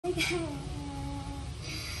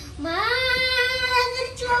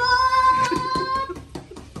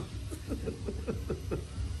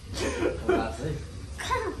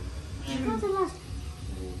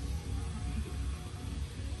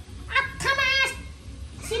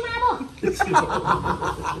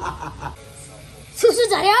सुसु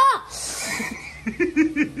झर्यो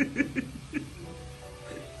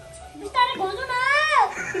बिस्तारै खोज्नु न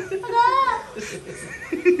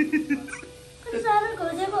कति साह्रो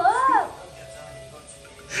खोजेको हो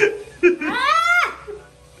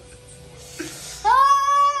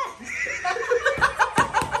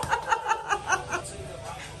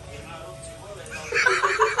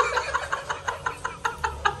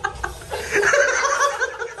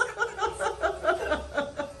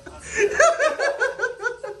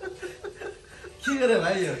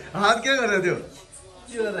हात क्या गरेर थियो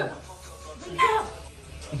के गरेर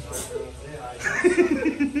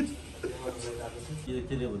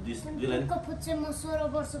म 16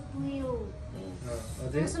 वर्ष पुग्यो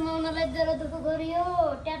समाउनलाई धेरै दुःख गरियो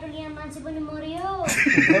ट्याटो लिया मान्छे पनि मरियो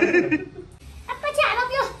पछि हाल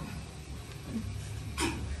त्यो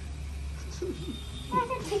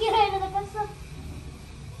ठिकै रहेन त कस्तो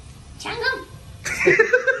छ्याङ्गम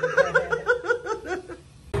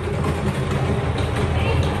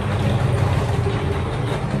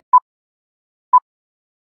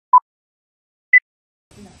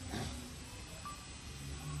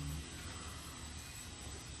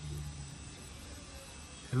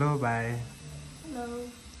Hello, bye. Hello.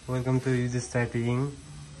 Welcome to Uses Tattooing.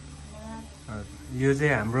 यो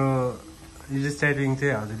चाहिँ हाम्रो Uses Tattooing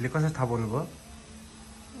चाहिँ हजुरले कसरी थाहा पाउनु भयो?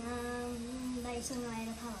 दाइसँग आएर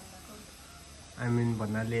थाहा भएको। I mean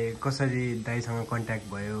भन्नाले कसरी दाइसँग कन्ट्याक्ट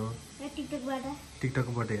भयो? टिकटकबाट।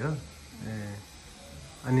 टिकटकबाटै हो? ए.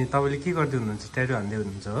 अनि तपाईले के गर्दै हुनुहुन्छ? ट्याटू हान्दै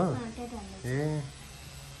हुनुहुन्छ हो? ट्याटू हान्दै। ए.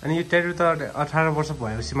 अनि यो ट्याटू त 18 वर्ष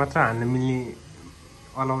भएपछि मात्र हान्न मिल्ने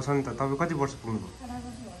अलाउ छ नि त। तपाईँ कति वर्ष पुग्नुभयो? 18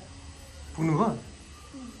 वर्ष भयो। पुग्नुभयो?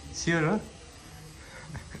 स्योर हो?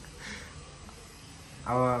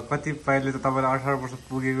 अब कतिपयले त तपाईँलाई 18 वर्ष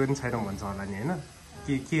पुगेको पनि छैन भन्छ होला नि होइन?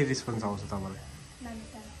 के रेस्पोन्स आउँछ तपाईँलाई?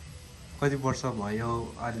 कति वर्ष भयो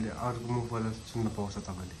अहिले अर्को मुखबाट सुन्न पाउँछ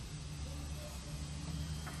तपाईँले?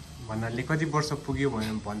 भन्नाले कति वर्ष पुग्यो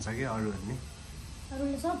भनेर भन्छ कि अरूहरूले?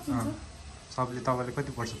 अरूले सब चिन्छ। सबले तपाईँले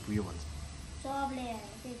कति वर्ष पुग्यो भन्छ? सबले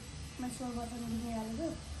त्यही म 16 वर्ष पुगेर आएको।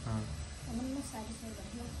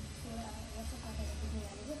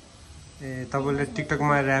 ए तपाईँले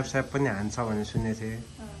टिकटकमा ऱ्याप स्याप पनि हान्छ भनेर सुनेको थिएँ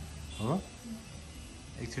हो?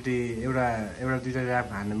 एकचोटि एउटा दुईवटा ऱ्याप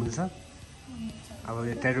हान्न मिल्छ? अब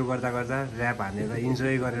यो ट्याटू गर्दा गर्दा ऱ्याप हानेर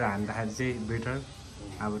इन्जोय गरेर हान्दाखेरि चाहिँ बेटर।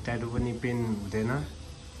 अब ट्याटू पनि पेन हुँदैन।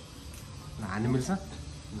 हान्नु मिल्छ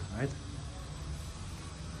है त?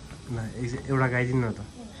 ल एउटा गाइदिनु न त।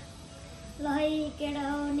 ल है केडा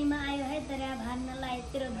हो निमा आयो है त ऱ्याप हान्नलाई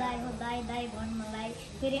तेरो दाइ हो दाइ दाइ भन्नलाई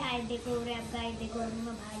फेरि आइदिएको ऱ्याप गाइदिएको म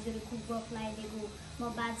भाइहरू खुब गफ लगाइदिएको म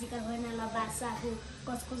बाजीका होइन ल बासाको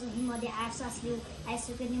कसको हिमले आश्वास लियो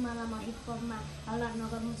आइसक्यो निमाला म हिपहपमा हल्ला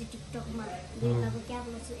नगर म चाहिँ टिकटकमा बेलाको क्याप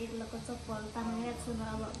लग्छु एक लको चप्पल तामाङ सुन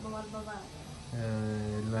अब बबल बबा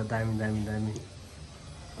ल दामी दामी दामी।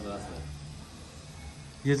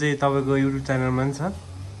 यो चाहिँ तपाईँको युट्युब च्यानलमा पनि छ?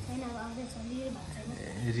 छैन अब आउँदैछ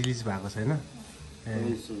रिलिज भएको छैन?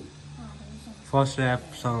 फर्स्ट ऱ्याप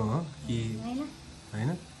सङ हो कि होइन?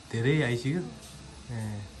 धेरै आइसक्यो? ए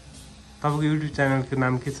तपाईँको युट्युब च्यानलको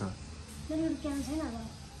नाम के छ?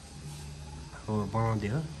 हो बनाउँदै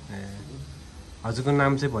हो? ए हजुरको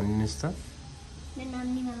नाम चाहिँ भनिदिनुहोस् त।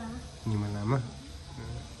 निमा लामा।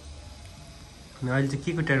 अनि अहिले चाहिँ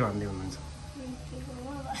के को ट्याटू हान्दै हुनुहुन्छ?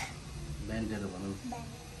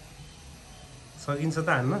 सकिन्छ त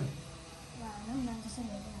हान्न?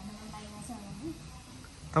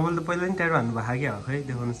 तपाईँले त पहिला नि ट्याटू हान्नु भएको क्या हो? खै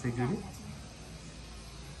देखाउनुहोस् त एकचोटि।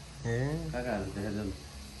 ए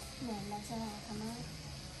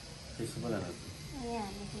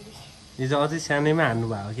यो चाहिँ अझै सानैमा हान्नु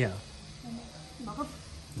भएको क्या हो?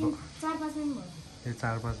 ए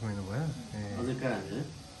 4-5 महिना भयो? ए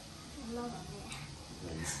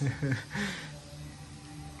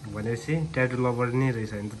भनेपछि ट्याटू लभर नै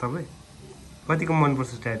रहेछ नि त तपाईँ? कतिको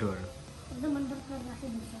मनपर्छ ट्याटूहरू?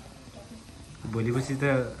 भोलिपछि त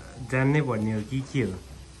जान्नै पर्ने हो कि के हो?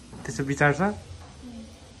 त्यसो विचार छ?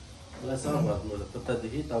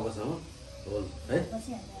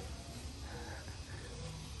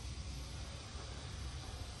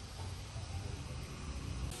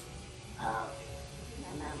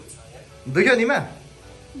 दुख्यो निमा?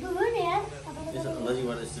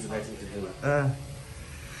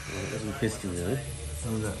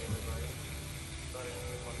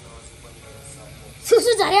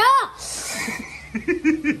 सुसु झर्यो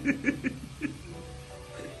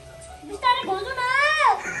बिस्तारै खोज्नु न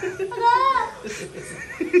अगा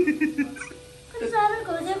कति साह्रो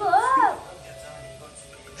खोजेको हो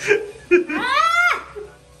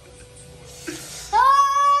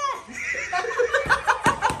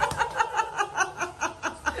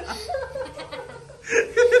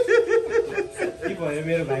के भयो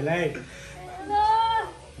मेरो भाइलाई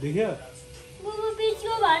देख्यो बुबु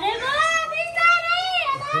बिचको भनेको बिस्तारै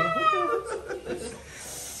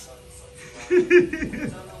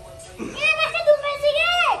के माथि दुम्बेसी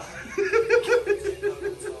के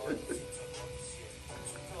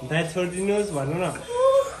दाइ छोडिदिनुहोस् भन्नु न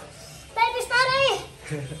दाइ बिस्तारै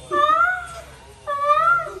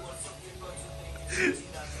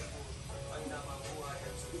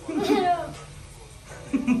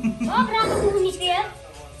अब राम्रो बुबु निस्क्यो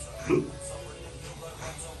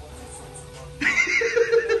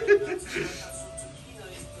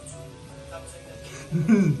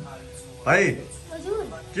भाइ हजुर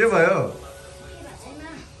के भयो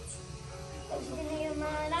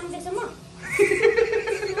राम्रो देख्छ म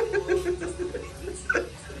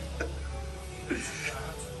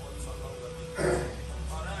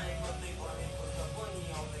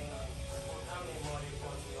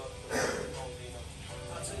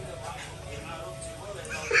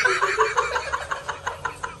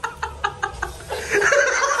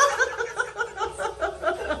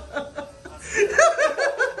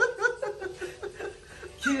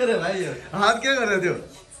के गरे भाइ यो हात के गरे त्यो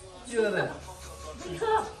के गरे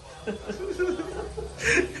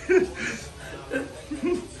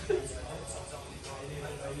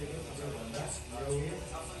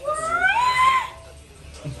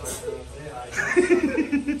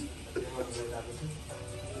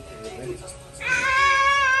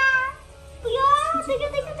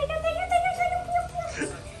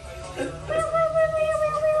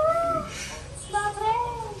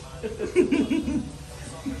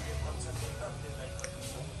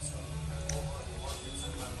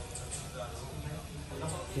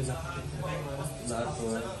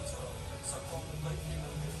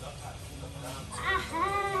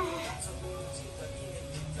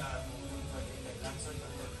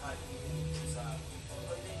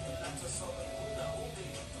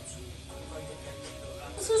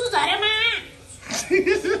सुसु झरेमा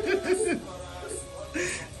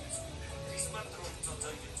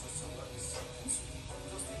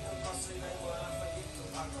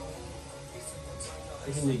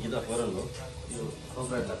एकछिन यो गीत फरल हो यो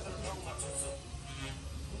कपरेट लाग्छ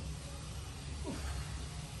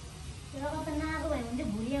रगत नआएको भयो भने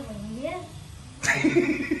चाहिँ भुलियो भयो भने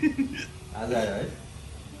आज आयो है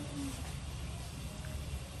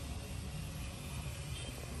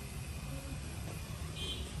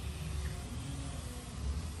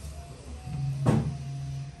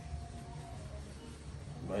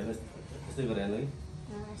भाइले त्यस्तै गरे होइन कि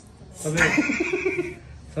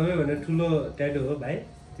सबैभन्दा ठुलो ट्याटु हो भाइ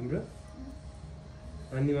तिम्रो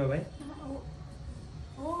अनिमा भाइ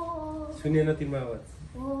सुनेन तिम्रो आवाज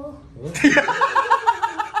हो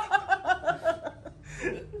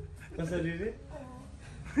कसरी रे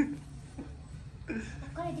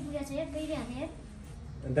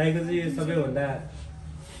दाइको चाहिँ सबैभन्दा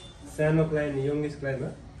सानो क्लाइन यङ्गेस्ट क्लाइन हो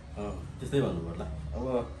त्यस्तै भन्नु पर्ला अब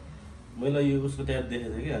मैले यो उसको ट्याट देखेको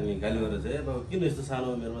थिएँ कि हामी गाली गरेर चाहिँ अब किन यस्तो सानो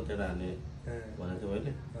उमेरमा ट्याट हान्ने भनेको थियो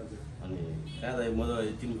मैले अनि कहाँ दाइ म त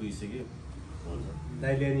तिन पुगिसक्यो भन्छ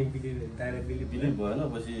दाइले अनि दाइलाई बिलिभ बिलिभ भएन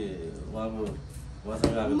पछि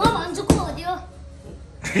उहाँसँग म भन्छु को हो त्यो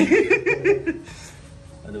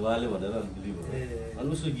अनि उहाँले भनेर अलिक बिलिभ भयो अनि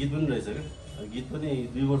उसको गीत पनि रहेछ क्या गीत पनि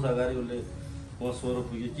 2 वर्ष अगाडि उसले म 16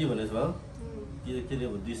 पुग्यो के भनेछ भाउ के अरे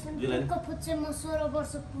 2 लाइन फुच्चे म 16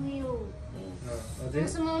 वर्ष पुग्यो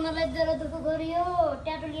समाउनलाई देर दुःख गरियो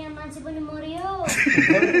ट्याटो लिया मान्छे पनि मरियो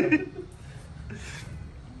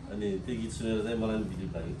अनि त्यो गीत सुनेर चाहिँ मलाई पनि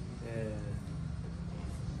बिलिभ लाग्यो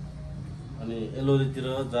अनि एलोरीतिर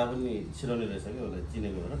जहाँ पनि छिराउने रहेछ क्या उसलाई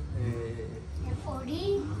चिनेको भएर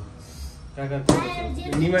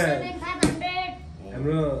निमा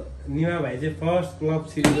हाम्रो निमा भाइ चाहिँ फर्स्ट क्लब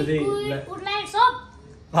छिरेको चाहिँ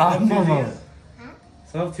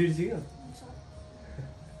सब छिर्सिक्यो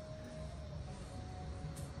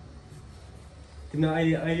तिम्रो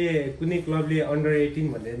अहिले कुनै क्लबले अन्डर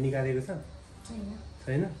 18 भनेर निकालेको छ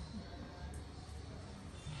छैन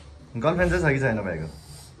गर्लफ्रेन्ड चाहिँ छ कि छैन भाइको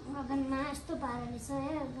मगनमा यस्तो पाराले छ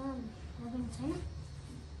है मगन छैन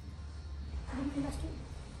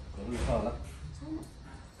छ होला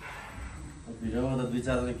भिडियोमा त 2-4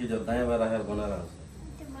 जना के दायाँमा राखेर बनाएर आउँछ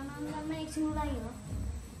त्यो बनाउनमा एकछिन लाग्यो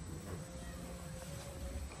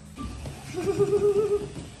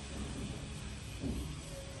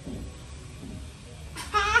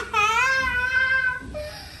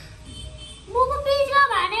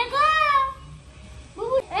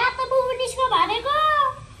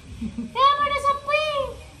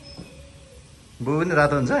पनि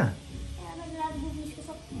रातो हुन्छ?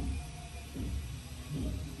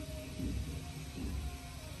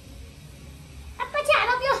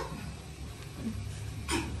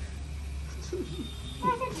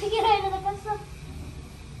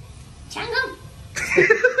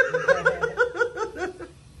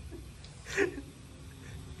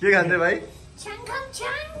 के खान्छ भाइ?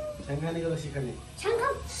 छ्याङ्खाने गरेर सिकाउने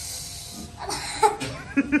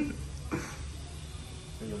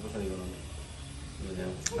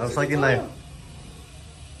अब सकिन लाग्यो।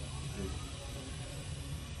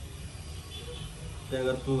 त्यहाँ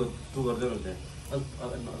गएर तु गर्दै हुन्छ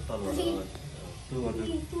तल तु गर्दै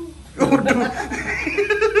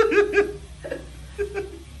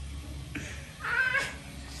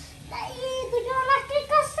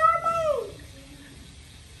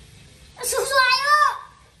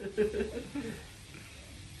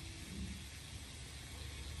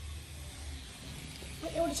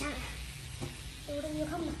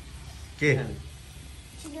के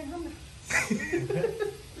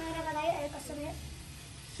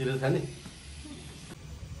सिरियल खाने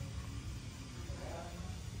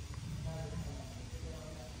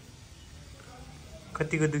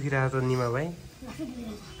कतिको दुखिरहेको त निमा भाइ?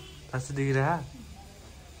 लास्टै दुखिरह?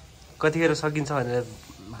 कतिखेर सकिन्छ भनेर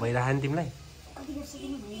भइरह नि तिमीलाई?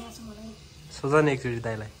 सोध न एकचोटि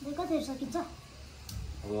दाइलाई।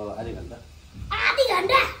 अब आधी घन्टा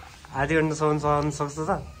आधी घन्टासम्म सहन सक्छ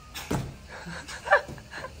त?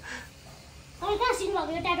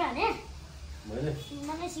 मैले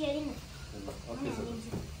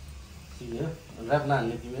ऱ्याप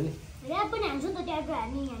नहान्ने तिमी नि?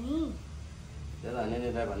 त्यसलाई हान्ने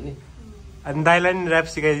ऱ्याप हान्ने? अनि दाइलाई नि ऱ्याप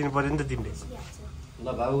सिकाइदिनु पर्यो नि त तिमीले। ल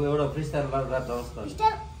बाबु एउटा फ्री स्टाइल ऱ्याप जाओस् त।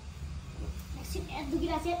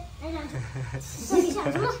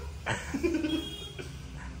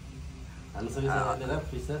 हान्न सकिन्छ ऱ्याप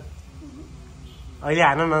फ्री स्टाइल? अहिले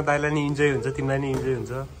हान न, दाइलाई नि इन्जोय हुन्छ, तिमीलाई नि इन्जोय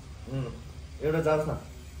हुन्छ। एउटा जाओस् न।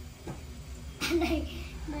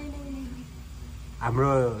 हाम्रो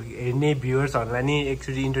हेर्ने भ्युवर्सहरूलाई नि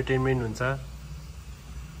एकचोटि इन्टरटेनमेन्ट हुन्छ।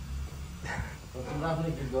 तिम्रो आफ्नै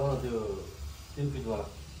गीत गाउ त्यो 3 फिटवाला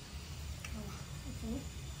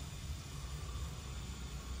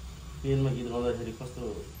पेनमा गीत गाउँदाखेरि कस्तो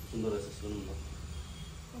सुन्दर रहेछ सुन्नु न।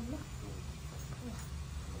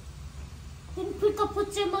 3 फिटको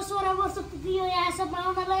पुच्छेमा 16 वर्ष पुगियो, यहाँसम्म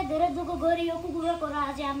आउनलाई धेरै दुःख गरियो, कुकुरको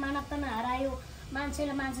राजा मानवता हरायो,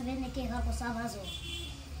 मान्छेले मान्छे भेट्ने के खालको समाज हो।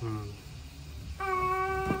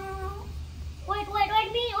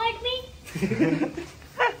 वेट मी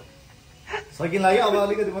सकिन लाग्यो, अब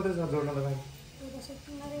अलिकति मात्रै छ जोड्न त भाइ।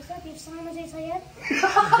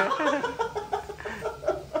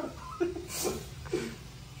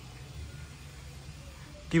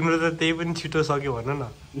 तिम्रो त त्यही पनि छिटो सक्यो भन न।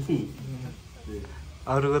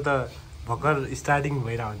 अरूको त भर्खर स्टार्टिङ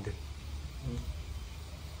भइरह हुन्थ्यो।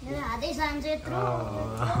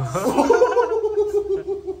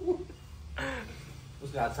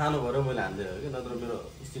 उसको हात सानो भएर मैले हान्दै हो कि, नत्र मेरो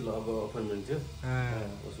स्टिल अब अपोइन्टमेन्ट थियो,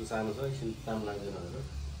 उसको सानो छ, एकछिन काम लाग्दैन भनेर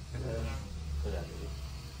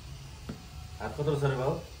हात कत्रो छ रे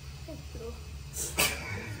भाउ?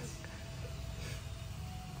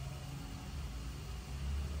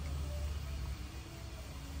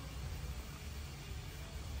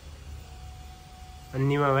 अनि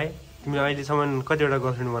निमा भाइ, तिमीले अहिलेसम्म कतिवटा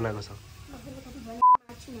गर्लफ्रेन्ड बनाएको छौ?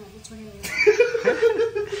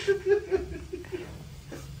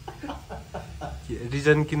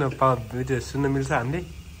 रिजन किन त्यो सुन्न मिल्छ हामीले?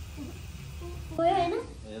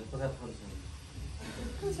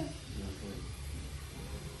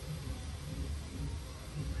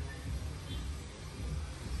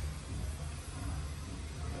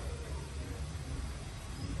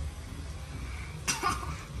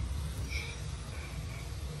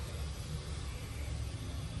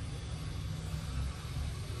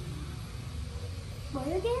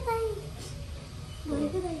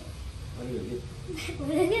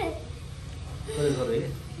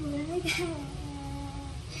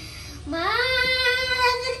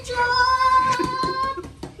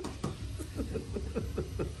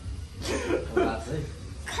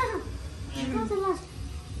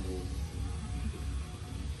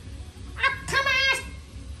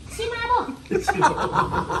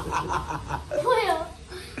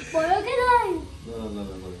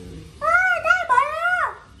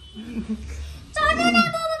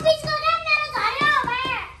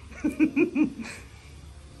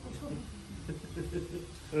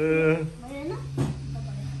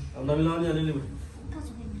 नमिलाउने अलिअलि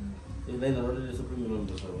लाइनहरू सबै मिलाउनु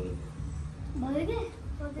पर्छ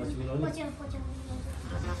पछि मिलाउने।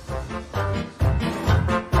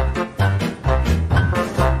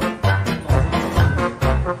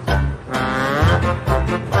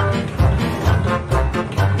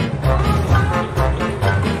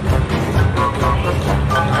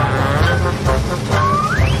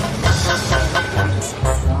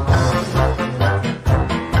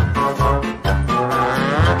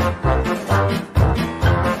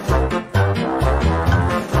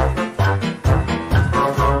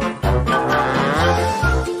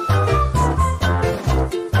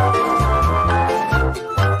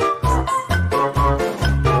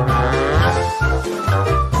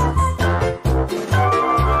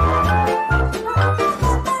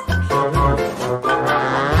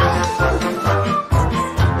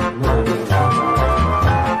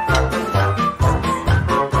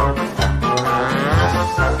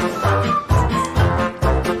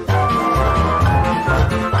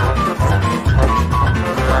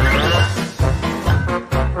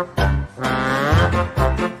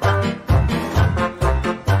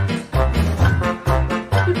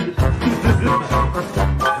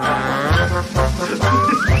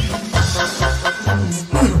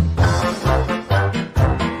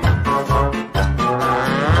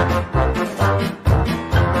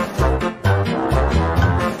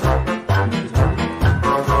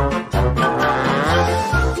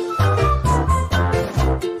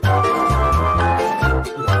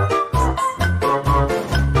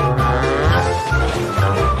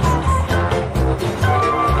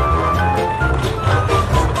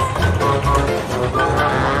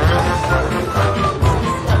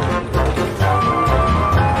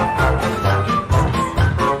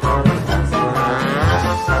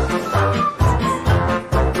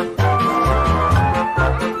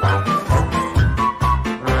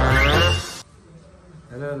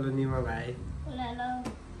 ल निमा भाइ ल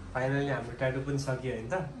फाइनली हाम्रो ट्याटु पनि सकियो होइन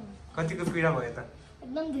त कतिको पीडा भयो त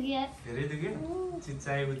एकदम दुख्यो धेरै दुख्यो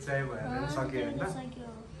चिच्चाइ उच्चाइ भएर पनि सक्यो होइन त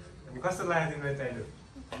अनि कस्तो लाग्यो तिमीलाई ट्याटु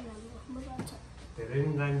धेरै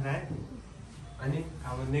पनि दामी लाग्यो अनि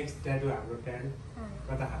अब नेक्स्ट ट्याटु हाम्रो प्लान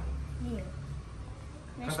कता खायो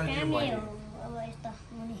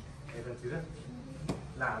यतातिर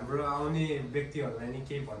ल हाम्रो आउने व्यक्तिहरूलाई नि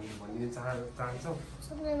केही भनिदिन चाहन्छौ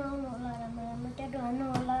सबैजना आउनु होला राम्रो राम्रो ट्याटु हान्नु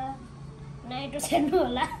होला नाइटो छेर्नु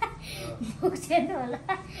होला मुख छेर्नु होला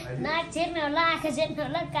नाक छेर्नु होला आँखा छेर्नु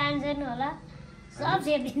होला कान छेर्नु होला सब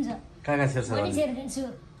छेरिदिन्छ कहाँ छेर्छ पनि छेरिदिन्छु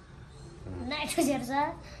नाइटो छेर्छ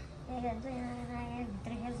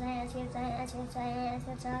भित्र खेल्छ यहाँ छेर्छ यहाँ छेर्छ यहाँ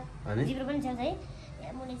छेर्छ जिब्रो पनि छेर्छ है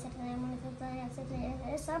यहाँ मुनि छेर्छ यहाँ मुनि छेर्छ यहाँ छेर्छ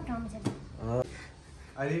यहाँ सब ठाउँमा छेर्छ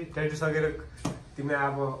अहिले ट्याटु सकेर तिमीले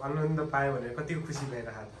अब आनन्द पायो भने कतिको खुसी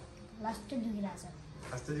भइरहेको लास्ट दुखिरहेको छ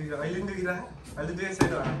जस्तो अहिले पनि दुखिरहेको अहिले दुखेको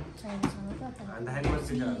छैन होला हान्दाखेरि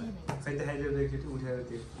मात्रै होला खै देखाइदियो एकचोटि उठेर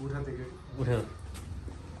त्यो उठ त्यो उठेर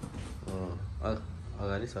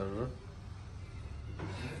अगाडि सर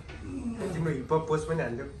तिम्रो हिपहप पोस्ट पनि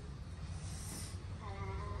हाल्थ्यो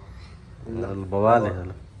बवाल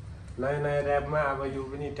ल नयाँ नयाँ ऱ्यापमा अब यो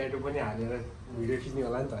पनि ट्याटु पनि हालेर भिडियो खिच्ने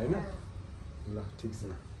होला नि त होइन ल ठिक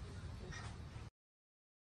छ